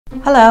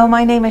Hello,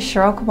 my name is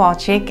Cheryl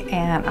Kowalczyk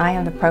and I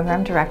am the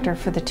Program Director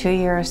for the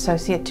two-year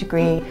Associate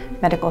Degree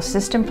Medical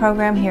Assistant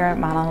Program here at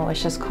Mount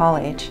Aloysius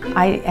College.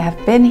 I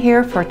have been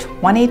here for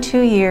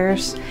 22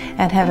 years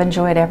and have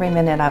enjoyed every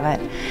minute of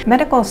it.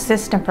 Medical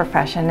assistant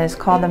profession is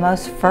called the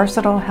most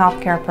versatile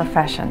healthcare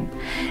profession,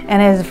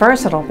 and it is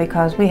versatile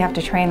because we have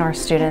to train our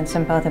students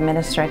in both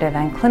administrative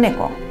and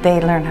clinical. They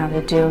learn how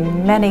to do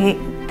many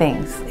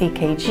things,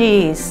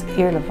 EKGs,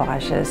 ear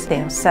lavages.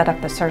 They'll set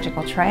up the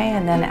surgical tray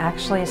and then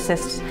actually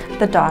assist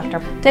the doctor.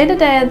 Day to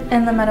day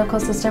in the medical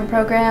assistant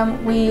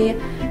program, we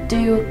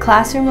do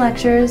classroom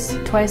lectures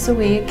twice a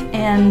week,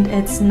 and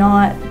it's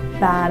not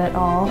bad at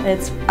all.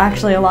 It's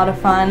actually a lot of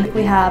fun.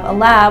 We have a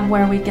lab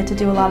where we get to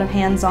do a lot of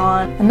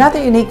hands-on.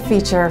 Another unique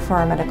feature for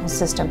our medical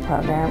assistant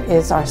program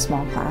is our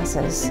small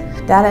classes.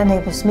 That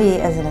enables me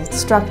as an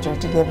instructor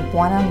to give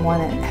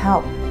one-on-one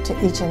help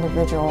to each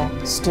individual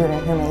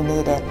student who may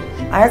need it.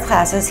 Our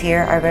classes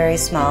here are very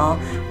small.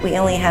 We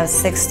only have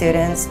 6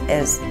 students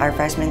as our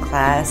freshman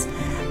class.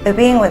 But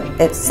being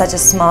it's such a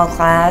small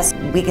class,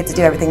 we get to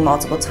do everything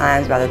multiple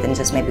times rather than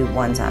just maybe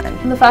one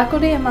time. The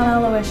faculty at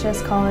Mount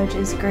Aloysius College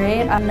is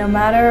great. No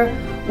matter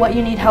what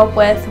you need help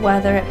with,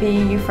 whether it be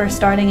you first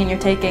starting and you're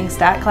taking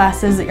stat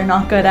classes that you're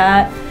not good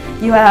at,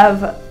 you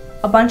have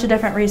a bunch of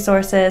different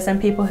resources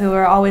and people who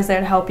are always there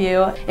to help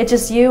you. It's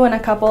just you and a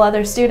couple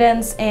other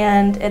students,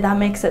 and that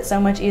makes it so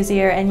much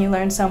easier, and you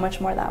learn so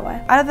much more that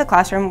way. Out of the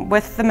classroom,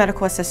 with the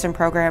medical assistant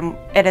program,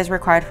 it is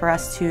required for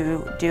us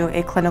to do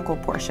a clinical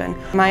portion.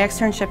 My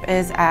externship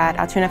is at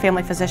Altoona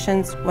Family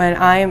Physicians. When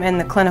I am in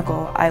the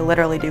clinical, I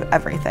literally do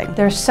everything.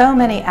 There's so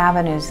many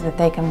avenues that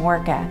they can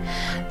work at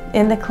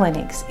in the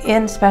clinics,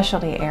 in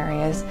specialty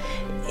areas,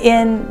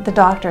 in the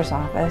doctor's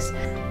office.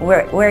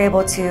 We're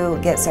able to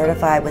get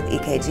certified with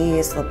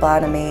EKGs,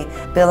 phlebotomy,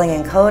 billing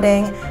and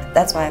coding.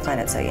 That's why I find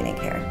it so unique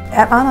here.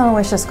 At Mount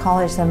Aloysius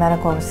College, the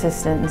medical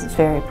assistant is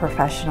very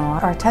professional.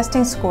 Our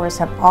testing scores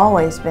have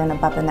always been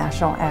above the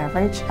national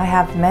average. I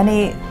have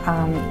many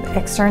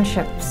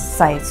externship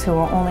sites who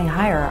will only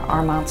hire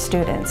our Mount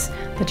students.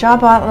 The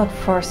job outlook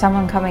for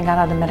someone coming out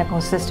of the medical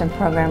assistant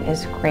program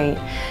is great.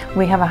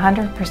 We have a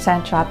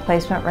 100% job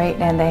placement rate,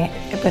 and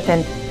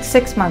within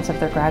 6 months of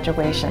their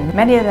graduation.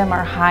 Many of them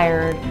are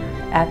hired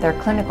at their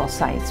clinical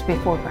sites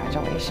before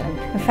graduation.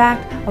 In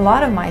fact, a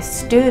lot of my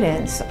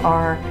students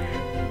are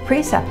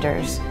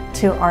preceptors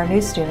to our new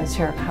students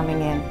who are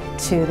coming in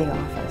to the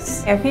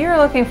office. If you're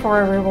looking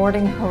for a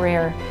rewarding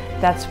career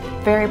that's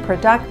very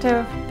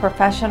productive,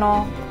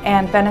 professional,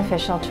 and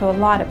beneficial to a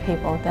lot of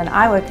people, then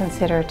I would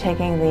consider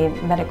taking the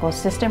medical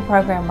assistant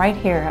program right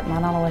here at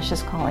Mount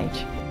Aloysius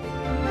College.